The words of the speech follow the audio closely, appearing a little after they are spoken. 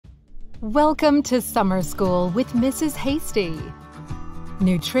Welcome to summer school with Mrs. Hasty.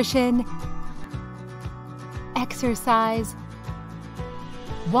 Nutrition, exercise,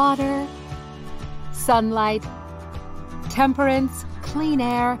 water, sunlight, temperance, clean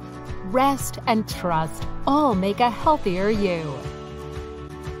air, rest, and trust all make a healthier you.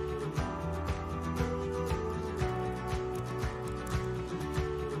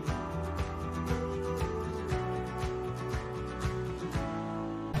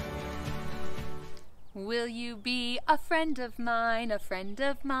 Will you be a friend of mine, a friend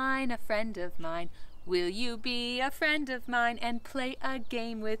of mine, a friend of mine? Will you be a friend of mine and play a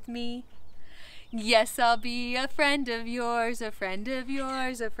game with me? Yes, I'll be a friend of yours, a friend of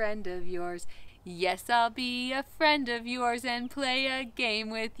yours, a friend of yours. Yes, I'll be a friend of yours and play a game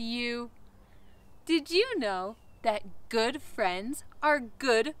with you. Did you know that good friends are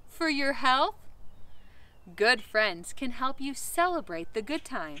good for your health? Good friends can help you celebrate the good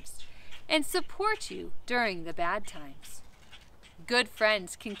times and support you during the bad times. Good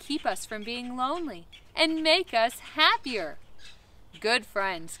friends can keep us from being lonely and make us happier. Good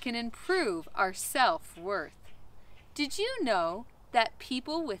friends can improve our self-worth. Did you know that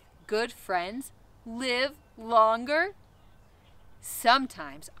people with good friends live longer?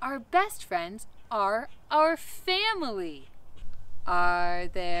 Sometimes our best friends are our family. Are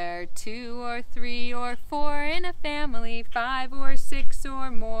there 2 or 3 or 4 in a family, 5 or 6 or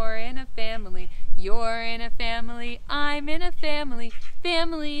more in a family? You're in a family, I'm in a family.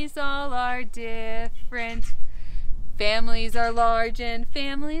 Families all are different. Families are large and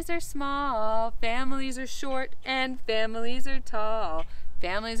families are small. Families are short and families are tall.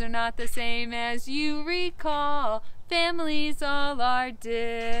 Families are not the same as you recall. Families all are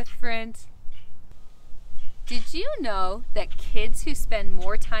different. Did you know that kids who spend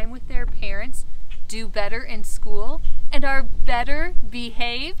more time with their parents do better in school and are better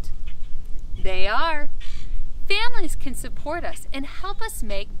behaved? They are. Families can support us and help us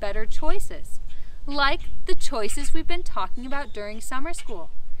make better choices, like the choices we've been talking about during summer school.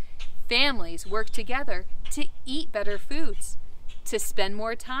 Families work together to eat better foods, to spend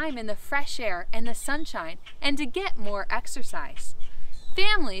more time in the fresh air and the sunshine, and to get more exercise.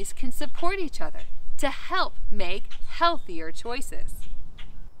 Families can support each other to help make healthier choices.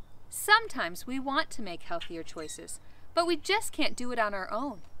 Sometimes we want to make healthier choices, but we just can't do it on our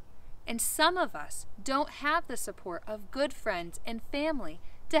own. And some of us don't have the support of good friends and family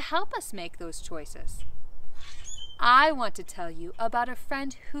to help us make those choices. I want to tell you about a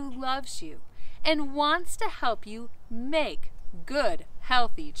friend who loves you and wants to help you make good,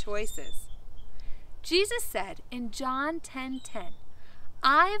 healthy choices. Jesus said in John 10:10,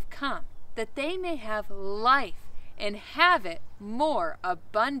 "I have come that they may have life and have it more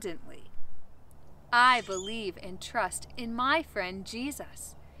abundantly." I believe and trust in my friend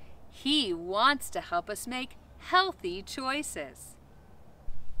Jesus. He wants to help us make healthy choices.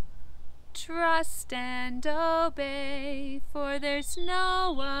 Trust and obey, for there's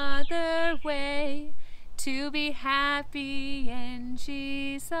no other way to be happy in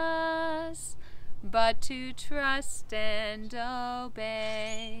Jesus, but to trust and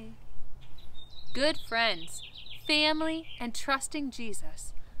obey. Good friends, family, and trusting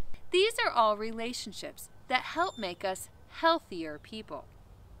Jesus. These are all relationships that help make us healthier people.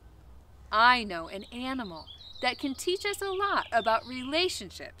 I know an animal that can teach us a lot about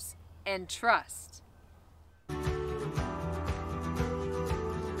relationships and trust.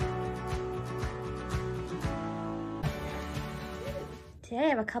 Today I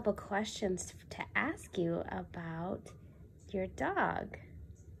have a couple questions to ask you about your dog.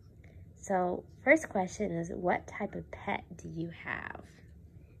 So, first question is, what type of pet do you have?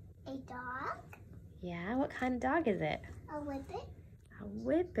 A dog? Yeah, what kind of dog is it? A whippet? A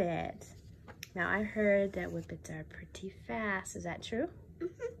whippet. Now, I heard that whippets are pretty fast. Is that true?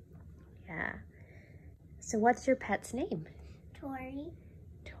 Mm-hmm. Yeah. So, what's your pet's name? Tori.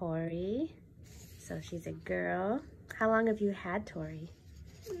 Tori. So, she's a girl. How long have you had Tori?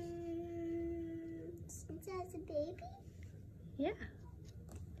 Since I was a baby. Yeah.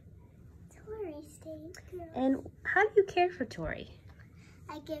 Tori stays girl. And how do you care for Tori?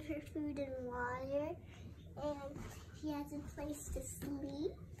 I give her food and water, and she has a place to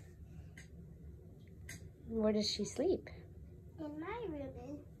sleep. Where does she sleep? In my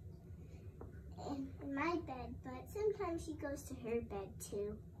room and in my bed, but sometimes she goes to her bed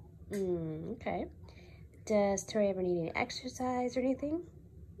too. Okay. Does Tori ever need any exercise or anything?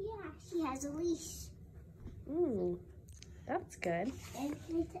 Yeah, she has a leash. That's good. And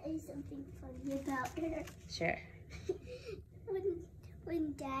can I tell you something funny about her? Sure.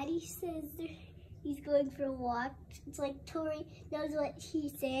 When Daddy says he's going for a walk. It's like Tori knows what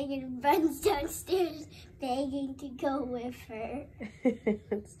he's saying and runs downstairs begging to go with her.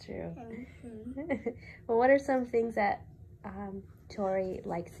 That's true. Well, what are some things that Tori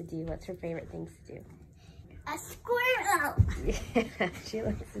likes to do? What's her favorite things to do? A squirrel! Yeah, she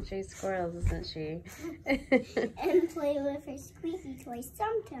likes to chase squirrels, doesn't she? And play with her squeaky toy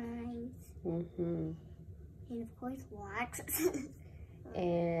sometimes. Mm-hmm. And of course, walks.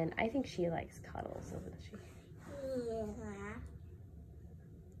 And I think she likes cuddles, doesn't she? Yeah.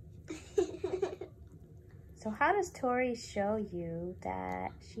 So how does Tori show you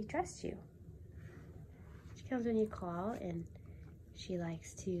that she trusts you? She comes when you call and she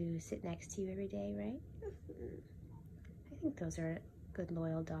likes to sit next to you every day, right? I think those are good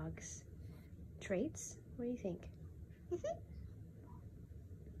loyal dogs traits. What do you think?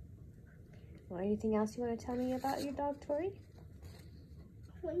 Well, anything else you want to tell me about your dog, Tori?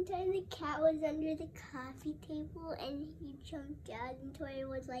 One time the cat was under the coffee table and he jumped out and Tori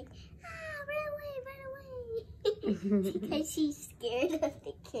was like, run away, because she's scared of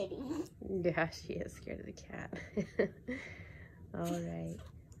the kitty. Yeah, she is scared of the cat. All right.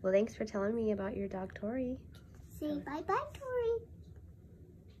 Well, thanks for telling me about your dog, Tori. Say bye-bye, Tori.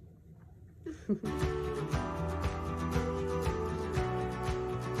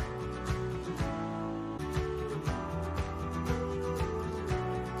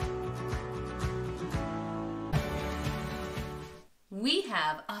 We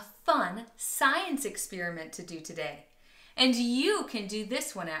have a fun science experiment to do today, and you can do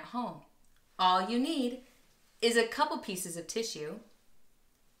this one at home. All you need is a couple pieces of tissue,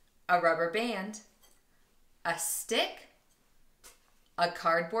 a rubber band, a stick, a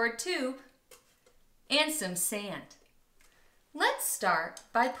cardboard tube, and some sand. Let's start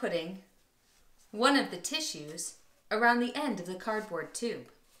by putting one of the tissues around the end of the cardboard tube.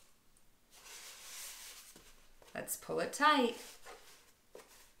 Let's pull it tight.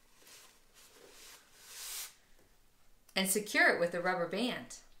 And secure it with a rubber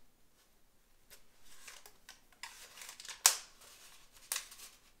band.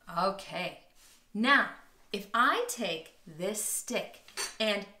 Okay, now if I take this stick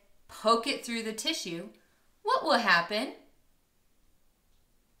and poke it through the tissue, what will happen?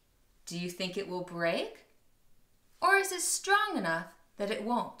 Do you think it will break? Or is it strong enough that it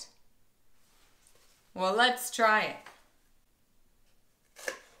won't? Well, let's try it.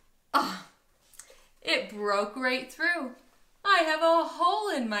 Oh, it broke right through. I have a hole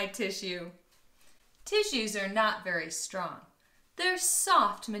in my tissue. Tissues are not very strong. They're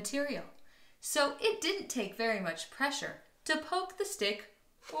soft material, so it didn't take very much pressure to poke the stick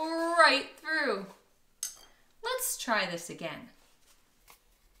right through. Let's try this again.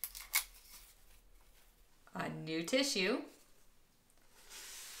 A new tissue.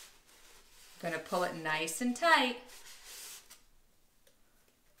 I'm going to pull it nice and tight.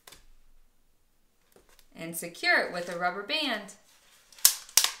 And secure it with a rubber band.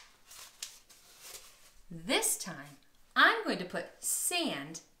 This time, I'm going to put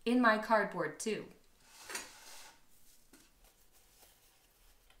sand in my cardboard tube.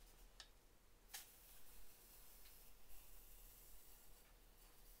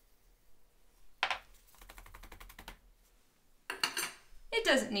 It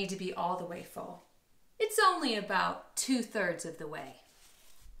doesn't need to be all the way full. It's only about 2/3 of the way.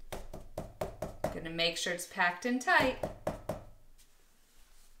 Gonna make sure it's packed in tight.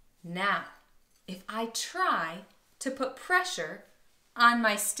 Now, if I try to put pressure on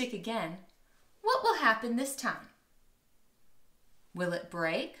my stick again, what will happen this time? Will it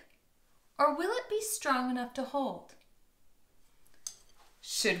break, or will it be strong enough to hold?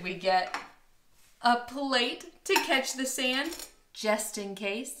 Should we get a plate to catch the sand, just in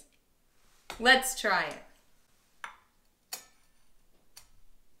case? Let's try it.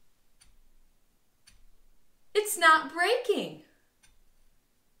 It's not breaking.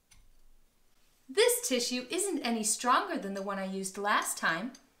 This tissue isn't any stronger than the one I used last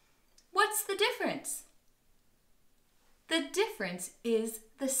time. What's the difference? The difference is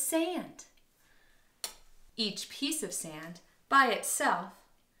the sand. Each piece of sand by itself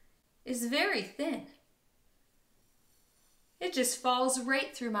is very thin. It just falls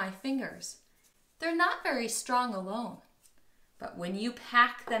right through my fingers. They're not very strong alone, but when you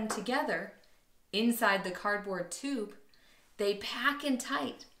pack them together inside the cardboard tube, they pack in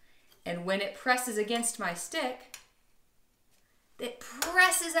tight, and when it presses against my stick, it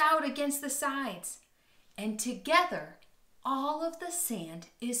presses out against the sides, and together all of the sand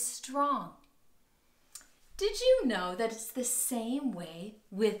is strong. Did you know that it's the same way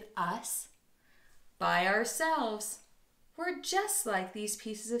with us? By ourselves, we're just like these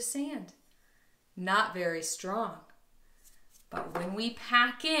pieces of sand. not very strong. But when we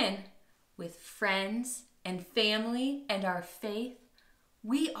pack in with friends and family and our faith,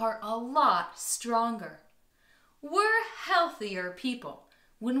 we are a lot stronger. We're healthier people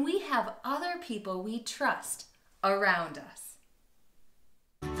when we have other people we trust around us.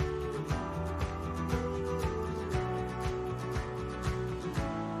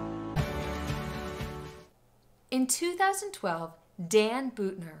 In 2012, Dan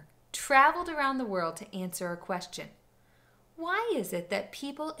Boutner traveled around the world to answer a question. Why is it that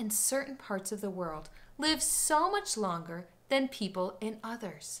people in certain parts of the world live so much longer than people in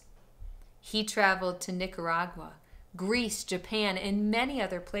others? He traveled to Nicaragua, Greece, Japan, and many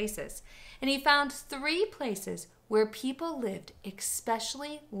other places, and he found 3 places where people lived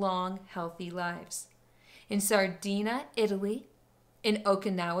especially long, healthy lives. In Sardinia, Italy, in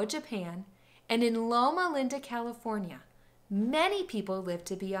Okinawa, Japan, and in Loma Linda, California, many people live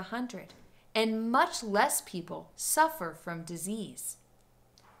to be 100, and much less people suffer from disease.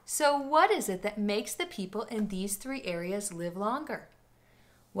 So what is it that makes the people in these 3 areas live longer?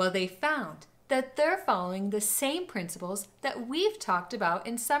 Well, they found that they're following the same principles that we've talked about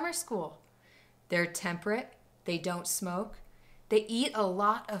in summer school. They're temperate, they don't smoke, they eat a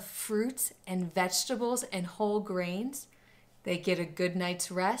lot of fruits and vegetables and whole grains, they get a good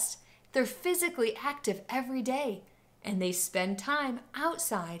night's rest, they're physically active every day, and they spend time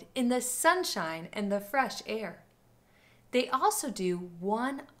outside in the sunshine and the fresh air. They also do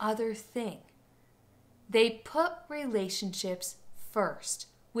one other thing. They put relationships first,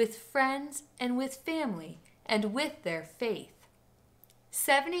 with friends and with family and with their faith.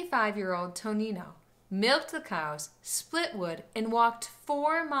 75-year-old Tonino milked the cows, split wood, and walked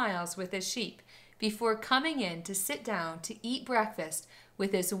 4 miles with his sheep before coming in to sit down to eat breakfast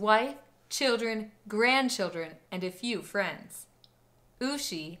with his wife, children, grandchildren, and a few friends.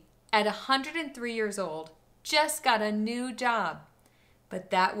 Ushi, at 103 years old, just got a new job, but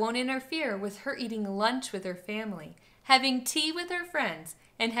that won't interfere with her eating lunch with her family, having tea with her friends,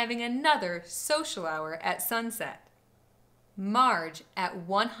 and having another social hour at sunset. Marge, at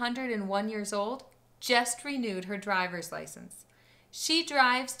 101 years old, just renewed her driver's license. She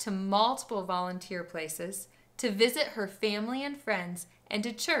drives to multiple volunteer places to visit her family and friends and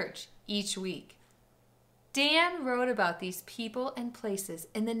to church each week. Dan wrote about these people and places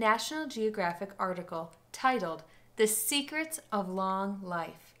in the National Geographic article titled "The Secrets of Long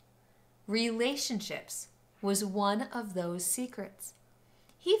Life." Relationships was one of those secrets.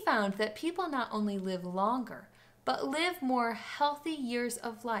 He found that people not only live longer, but live more healthy years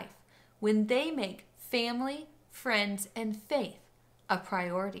of life when they make family, friends, and faith a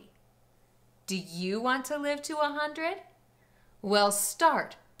priority. Do you want to live to 100? Well,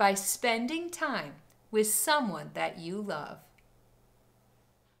 start by spending time with someone that you love.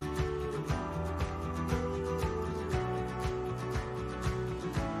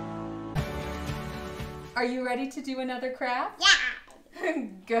 Are you ready to do another craft? Yeah!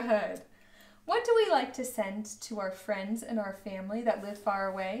 Good. What do we like to send to our friends and our family that live far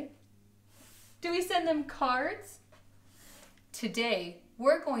away? Do we send them cards? Today,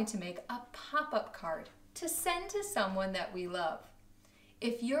 we're going to make a pop-up card to send to someone that we love.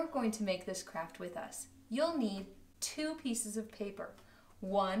 If you're going to make this craft with us, you'll need 2 pieces of paper,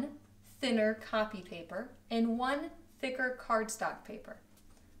 1 thinner copy paper and 1 thicker cardstock paper,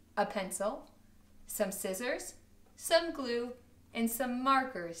 a pencil, some scissors, some glue, and some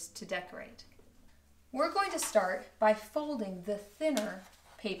markers to decorate. We're going to start by folding the thinner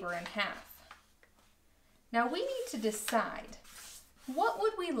paper in half. Now we need to decide, what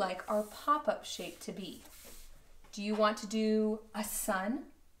would we like our pop-up shape to be? Do you want to do a sun?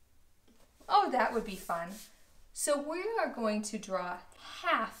 Oh, that would be fun. So we are going to draw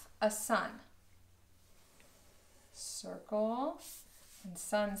half a sun. Circle, and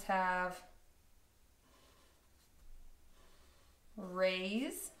suns have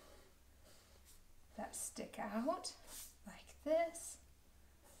rays that stick out like this.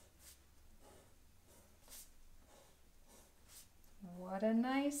 What a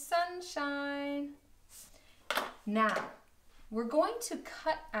nice sunshine. Now, we're going to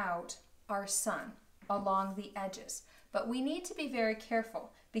cut out our sun along the edges, but we need to be very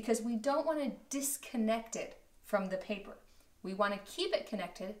careful because we don't want to disconnect it from the paper. We want to keep it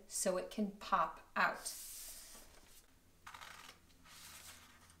connected so it can pop out.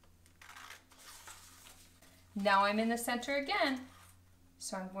 Now I'm in the center again,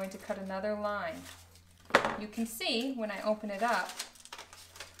 so I'm going to cut another line. You can see when I open it up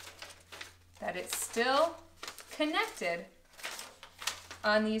that it's still connected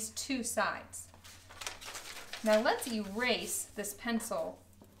on these 2 sides. Now let's erase this pencil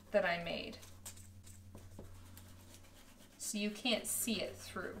that I made. so you can't see it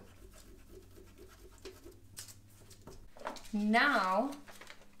through. Now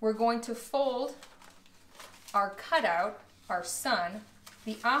we're going to fold our cutout, our sun,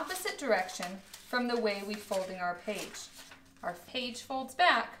 the opposite direction from the way we're folding our page. Our page folds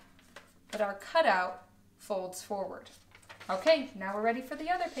back, but our cutout folds forward. Okay, now we're ready for the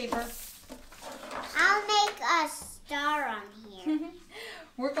other paper. I'll make a star on here.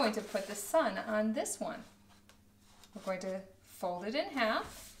 We're going to put the sun on this one. We're going to fold it in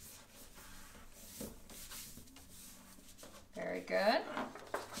half. Very good.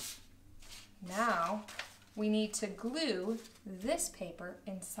 Now we need to glue this paper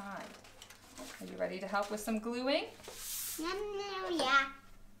inside. Are you ready to help with some gluing? Yeah.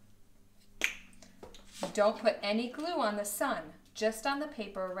 Don't put any glue on the sun, just on the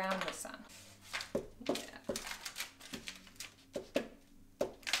paper around the sun. Yeah.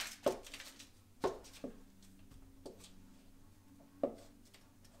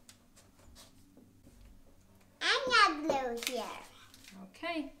 I got glue here.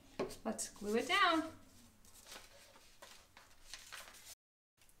 Okay, let's glue it down.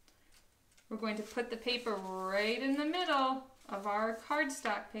 We're going to put the paper right in the middle of our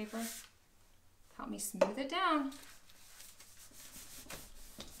cardstock paper. Help me smooth it down.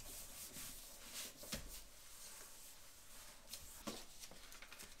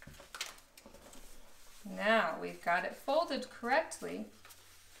 Now we've got it folded correctly,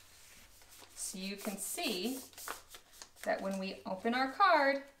 so you can see that when we open our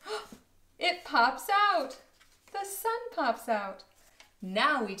card, it pops out. The sun pops out.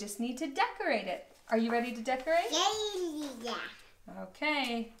 Now we just need to decorate it. Are you ready to decorate? Yeah.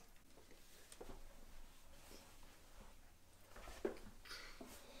 Okay.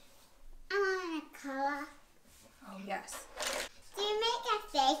 I want a color. Oh, yes. Do you make a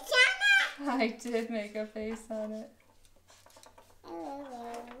face on I did make a face on it. it?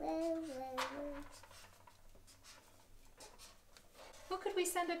 Who could we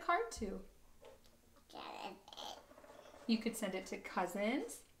send a card to? You could send it to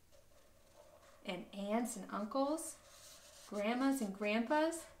cousins and aunts and uncles, grandmas and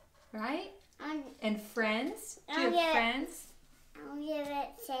grandpas, right? And friends. Do you have friends? I'll give it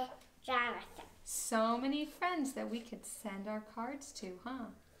to Jonathan. So many friends that we could send our cards to, huh?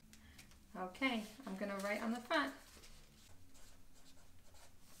 Okay, I'm going to write on the front.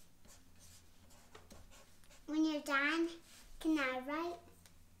 When you're done, can I write?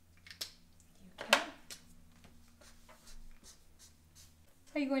 You can.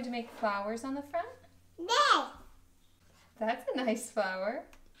 Are you going to make flowers on the front? No. That's a nice flower.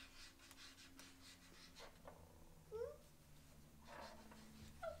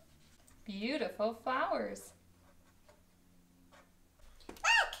 Beautiful flowers.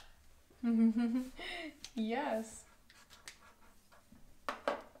 Look. Yes.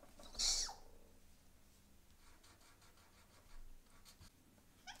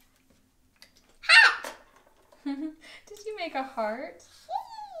 Heart. Did you make a heart?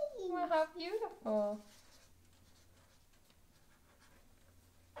 Wow, how beautiful.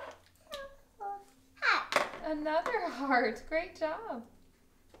 Heart. Another heart. Great job.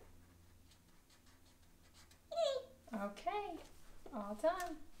 Okay, all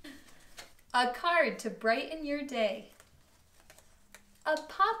done. A card to brighten your day. A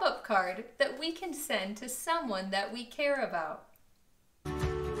pop-up card that we can send to someone that we care about.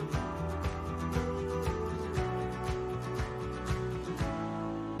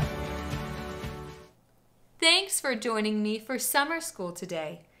 Thanks for joining me for summer school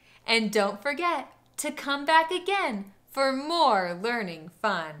today. And don't forget to come back again for more learning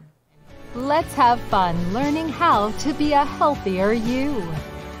fun. Let's have fun learning how to be a healthier you.